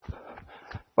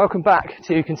Welcome back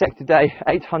to consecutive day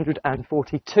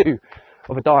 842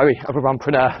 of a Diary of a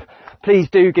Runpreneur. Please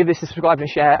do give this a subscribe and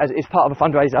share, as it is part of a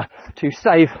fundraiser to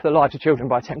save the lives of children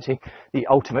by attempting the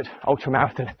ultimate ultra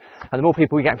marathon. And the more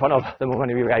people we get in front of, the more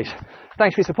money we raise.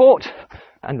 Thanks for your support,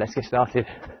 and let's get started.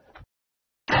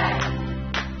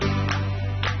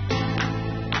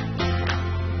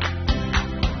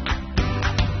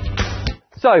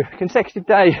 So, consecutive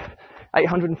day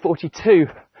 842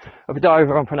 of a Diary of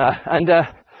a Runpreneur, and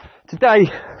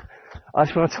today I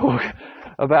just want to talk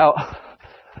about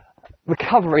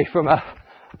recovery from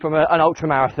an ultra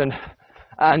marathon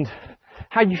and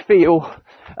how you feel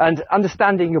and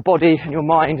understanding your body and your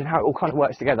mind and how it all kind of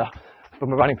works together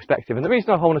from a running perspective. And the reason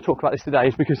I want to talk about this today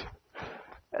is because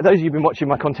those of you who've been watching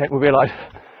my content will realise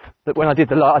that when I did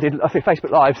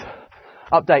Facebook Lives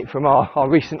update from our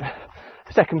recent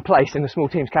second place in the small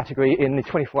teams category in the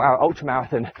 24-hour ultra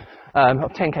marathon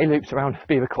of 10k loops around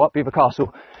Belvoir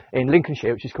Castle in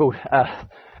Lincolnshire, which is called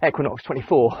Equinox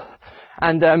 24,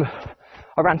 and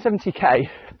I ran 70k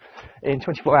in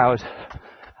 24 hours,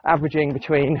 averaging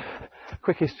between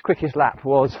quickest lap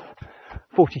was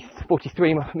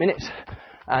 43 minutes,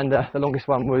 and the longest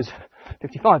one was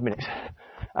 55 minutes,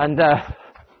 and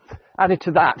added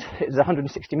to that is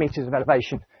 160 meters of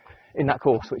elevation in that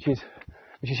course, which is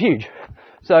huge.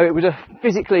 So it was a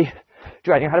physically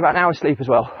draining. I had about an hour's sleep as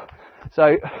well. So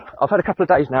I've had a couple of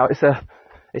days now.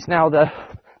 It's now the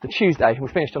Tuesday. We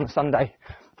finished on the Sunday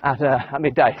at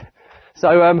midday. So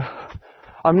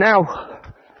I'm now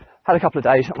had a couple of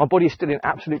days. My body is still in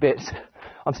absolute bits.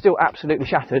 I'm still absolutely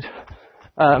shattered.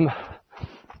 And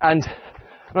when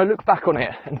I look back on it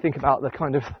and think about the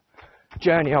kind of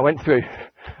journey we went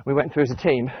through as a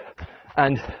team,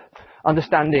 and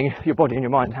understanding your body and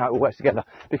your mind and how it all works together,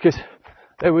 because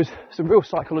there was some real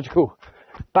psychological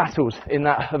battles in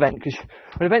that event, because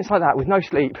when events like that with no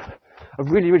sleep, a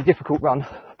really difficult run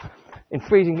in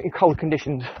freezing in cold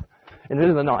conditions in the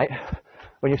middle of the night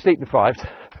when you're sleep deprived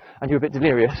and you're a bit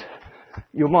delirious,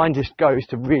 your mind just goes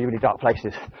to really dark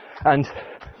places, and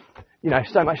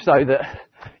so much so that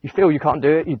you feel you can't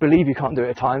do it, you believe you can't do it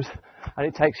at times, and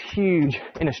it takes huge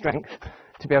inner strength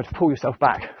to be able to pull yourself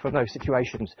back from those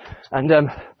situations. And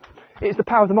it's the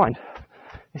power of the mind.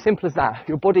 As simple as that.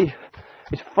 Your body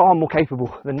is far more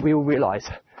capable than we all realise,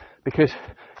 because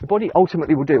your body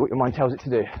ultimately will do what your mind tells it to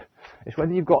do. It's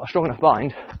whether you've got a strong enough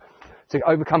mind to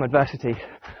overcome adversity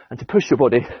and to push your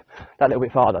body that little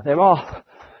bit farther. There are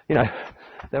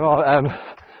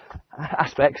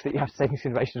aspects that you have to take into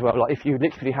consideration as well. Like if you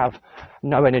literally have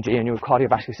no energy and your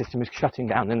cardiovascular system is shutting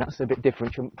down, then that's a bit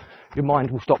different. Your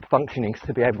mind will stop functioning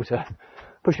to be able to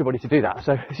push your body to do that.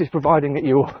 So this is providing that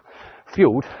you're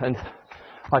fueled and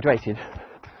hydrated.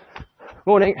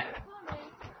 Morning.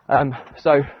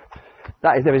 So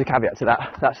there is a caveat to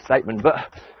that statement,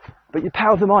 but your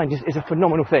power of the mind is a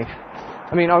phenomenal thing.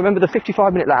 I mean, I remember the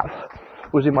 55-minute lap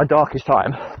was in my darkest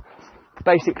time.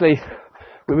 Basically,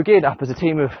 we were geared up as a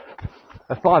team of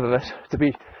 5 of us to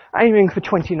be aiming for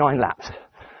 29 laps,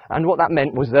 and what that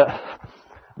meant was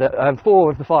that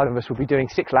 4 of the 5 of us would be doing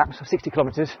 6 laps, 60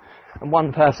 kilometres, and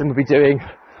 1 person would be doing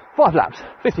 5 laps,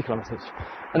 50 kilometres,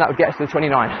 and that would get us to the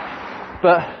 29.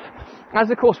 But as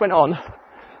the course went on,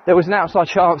 there was an outside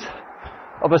chance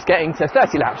of us getting to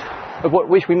 30 laps,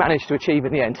 which we managed to achieve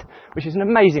in the end, which is an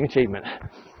amazing achievement.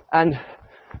 And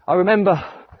I remember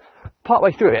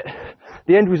partway through it,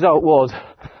 the end result was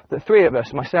that 3 of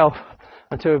us, myself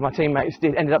and 2 of my teammates,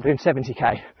 ended up doing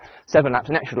 70k, 7 laps,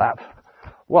 an extra lap.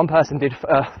 1 person did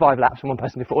 5 laps and 1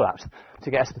 person did 4 laps to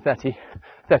get us to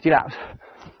 30 laps.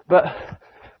 But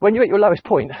when you're at your lowest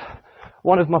point,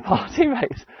 one of my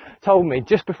teammates told me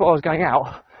just before I was going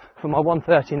out for my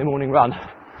 1:30 in the morning run,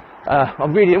 I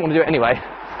really didn't want to do it anyway,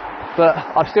 but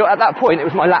I've still, at that point, it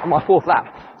was my 4th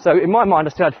lap. So in my mind,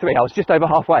 I still had 3. I was just over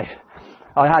halfway.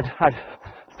 I had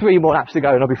 3 more laps to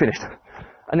go and I'll be finished.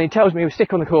 And he tells me he was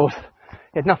sick on the course,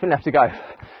 he had nothing left to go.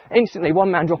 Instantly, 1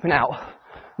 man dropping out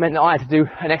meant that I had to do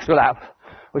an extra lap,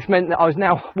 which meant that I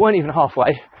weren't even halfway,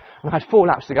 and I had 4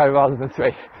 laps to go rather than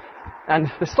 3.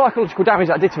 And the psychological damage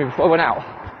that did to me before I went out,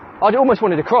 I almost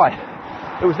wanted to cry.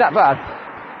 It was that bad.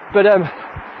 But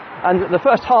and the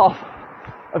first half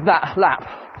of that lap,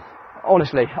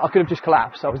 honestly, I could have just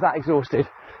collapsed. I was that exhausted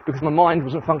because my mind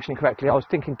wasn't functioning correctly. I was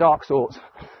thinking dark thoughts.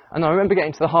 And I remember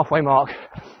getting to the halfway mark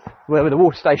where the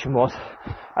water station was,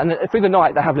 and through the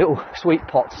night they have little sweet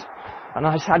pots, and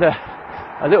I just had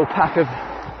a little pack of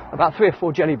about 3 or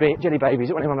 4 jelly babies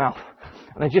that went in my mouth,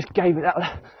 and they just gave me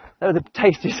that. They were the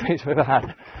tastiest sweets I've ever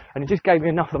had, and it just gave me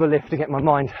enough of a lift to get my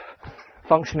mind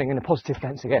functioning in a positive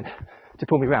sense again to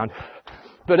pull me round.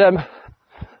 But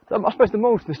I suppose the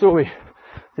moral to the story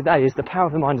today is the power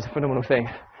of the mind is a phenomenal thing.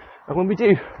 And when we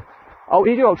do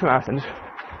ultra marathons,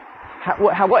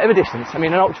 whatever distance, I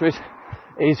mean, an ultra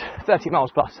is 30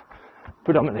 miles plus,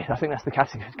 predominantly. I think that's the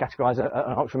categorise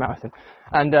an ultra marathon.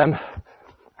 And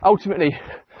ultimately,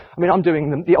 I mean, I'm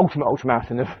doing the ultimate ultra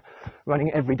marathon of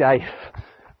running every day,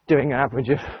 doing an average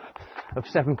of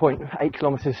 7.8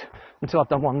 kilometres until I've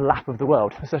done one lap of the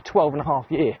world. It's a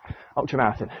 12.5-year ultra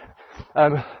marathon.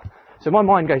 So my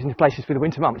mind goes into places through the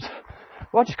winter months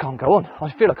where I just can't go on.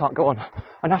 I feel I can't go on.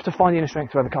 I have to find the inner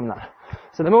strength to overcome that.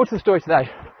 So the moral to the story today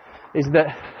is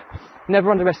that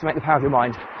never underestimate the power of your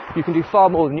mind. You can do far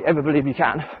more than you ever believe you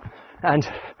can. And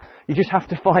you just have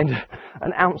to find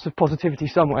an ounce of positivity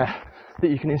somewhere that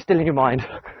you can instill in your mind,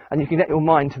 and you can get your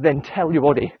mind to then tell your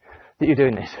body that you're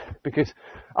doing this. Because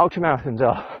ultramarathons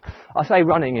I say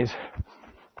running is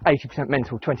 80%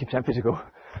 mental, 20% physical.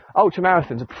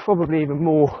 Ultramarathons are probably even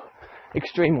more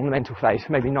extreme on the mental phase,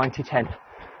 maybe 90-10,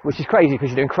 which is crazy because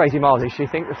you're doing crazy miles each. So you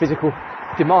think the physical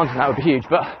demands on that would be huge,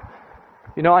 but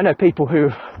you know, I know people who,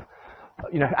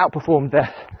 you know, outperform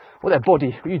their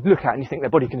body, you look at and you think their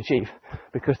body can achieve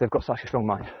because they've got such a strong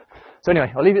mind. So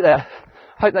anyway, I'll leave it there.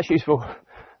 Hope that's useful.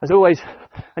 As always,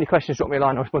 any questions, drop me a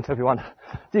line, I'll respond to everyone.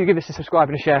 Do give this a subscribe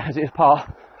and a share, as it is part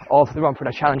of the Run For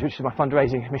No Challenge, which is my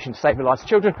fundraising mission to save the lives of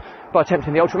children by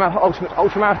attempting the ultimate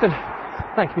ultra marathon.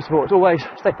 Thank you for your support as always.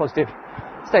 Stay positive,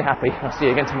 stay happy, and I'll see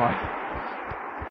you again tomorrow.